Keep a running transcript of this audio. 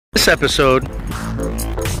This episode,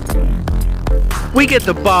 we get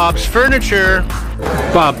to Bob's Furniture.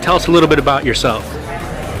 Bob, tell us a little bit about yourself.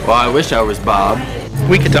 Well, I wish I was Bob.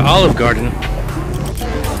 We get to Olive Garden.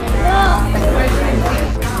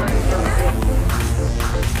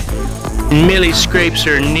 Millie scrapes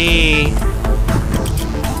her knee.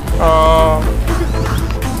 Oh.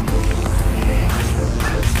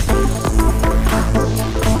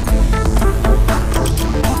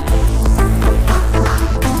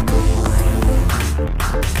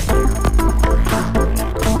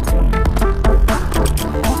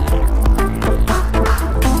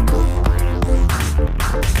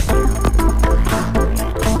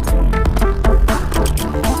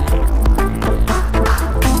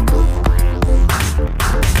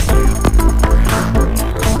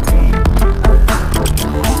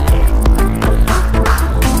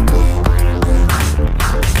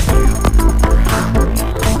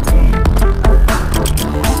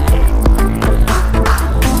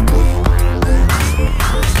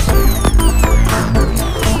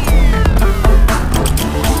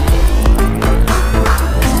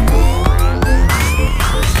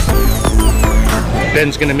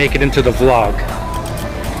 Ben's gonna make it into the vlog.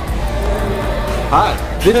 Hi.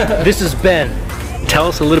 This is Ben. Tell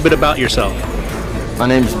us a little bit about yourself. My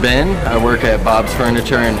name's Ben. I work at Bob's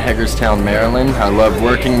Furniture in Hagerstown, Maryland. I love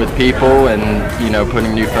working with people and,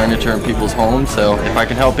 putting new furniture in people's homes. So if I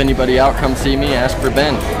can help anybody out, come see me, ask for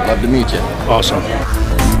Ben. Love to meet you. Awesome.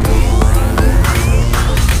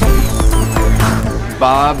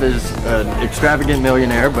 Bob is an extravagant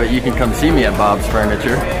millionaire, but you can come see me at Bob's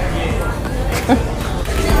Furniture.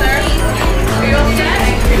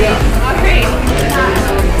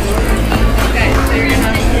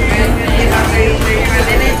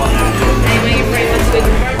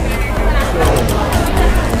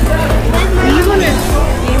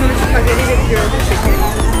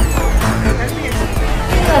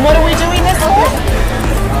 And what are we doing this for?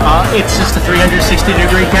 It's just a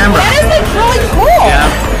 360-degree camera. That is like really cool. Yeah.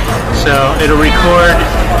 So it'll record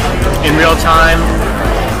in real time.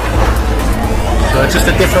 So it's just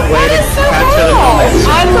a different way to capture the moments.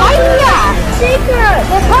 I like that.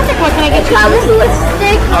 Well, perfect. What can I get you?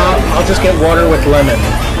 I'll just get water with lemon.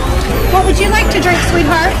 What would you like to drink,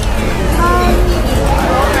 sweetheart?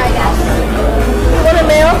 You want a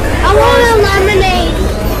milk? I want a lemonade.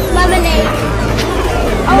 Lemonade.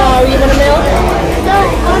 No, you want a milk? No,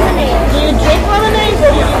 lemonade. Do you drink lemonade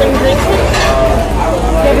or do you even drink it?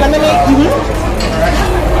 You have lemonade? Mm-hmm.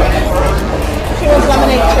 She wants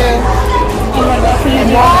lemonade too. You want milk?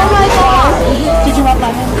 Oh my God. Did you want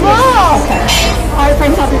lemon? Cool. Okay. All right,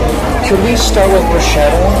 friends, I'll be there. Should we start with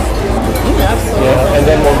bruschetta? Absolutely. Yeah, and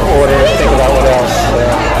then we'll order and think about what else.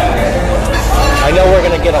 I know we're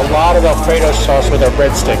going to get a lot of Alfredo sauce with our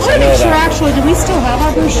breadsticks. I know Sure, that. actually, do we still have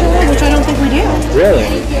our bruschetta? Which I don't think we do. Really?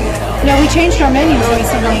 No, we changed our menus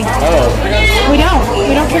recently. Oh. We don't.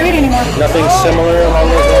 We don't carry it anymore. Nothing similar along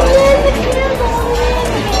those lines?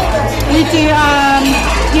 We do,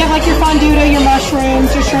 you have like your fondue, your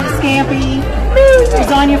mushrooms, your shrimp scampi,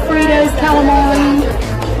 lasagna fritas, calamari.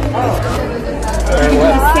 You can do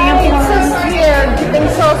a sampler. Here, dipping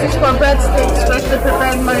sausage for breadsticks, freshly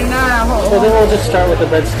prepared marinara. Well, then we'll just start with the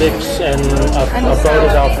breadsticks and a boat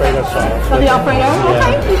of Alfredo sauce. For the Alfredo?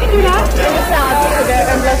 Okay, we can do that. And the salad, the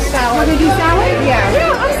endless salad. We're going to do salad? Yeah.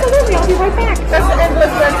 Yeah, absolutely. I'll be right back. That's the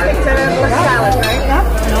endless breadsticks and endless salad, right? Yep,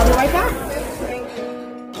 and I'll be right back.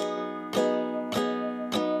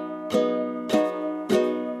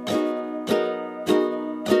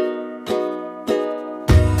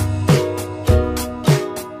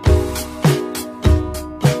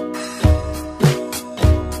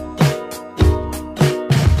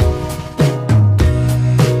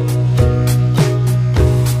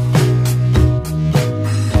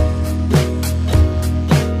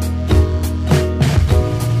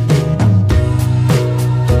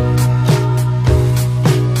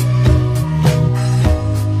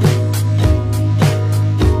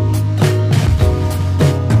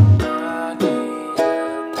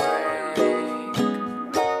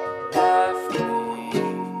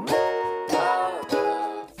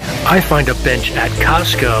 I find a bench at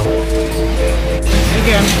Costco.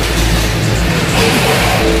 Again.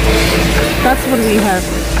 That's what we have.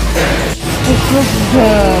 It's looks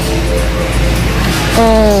good.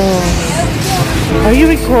 Oh. Are you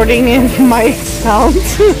recording in my sound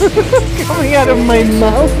coming out of my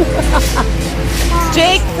mouth?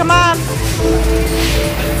 Jake, come on.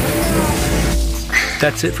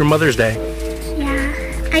 That's it for Mother's Day. Yeah,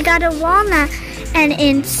 I got a walnut, and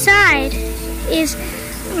inside is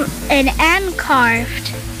an N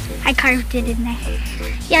carved. I carved it in there.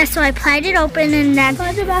 Yeah, so I pried it open and then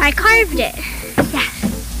I carved it. Yeah.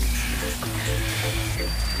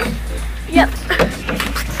 Yep.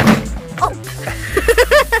 Oh.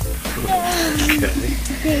 Okay.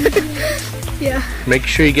 Yeah. Make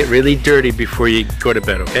sure you get really dirty before you go to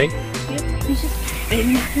bed, okay?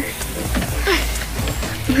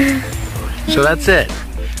 So that's it.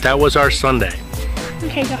 That was our Sunday.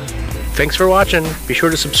 Okay, go. Thanks for watching. Be sure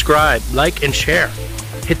to subscribe, like, and share.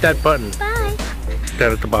 Hit that button Bye.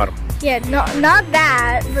 down at the bottom. Yeah, not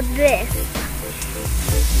that, but this.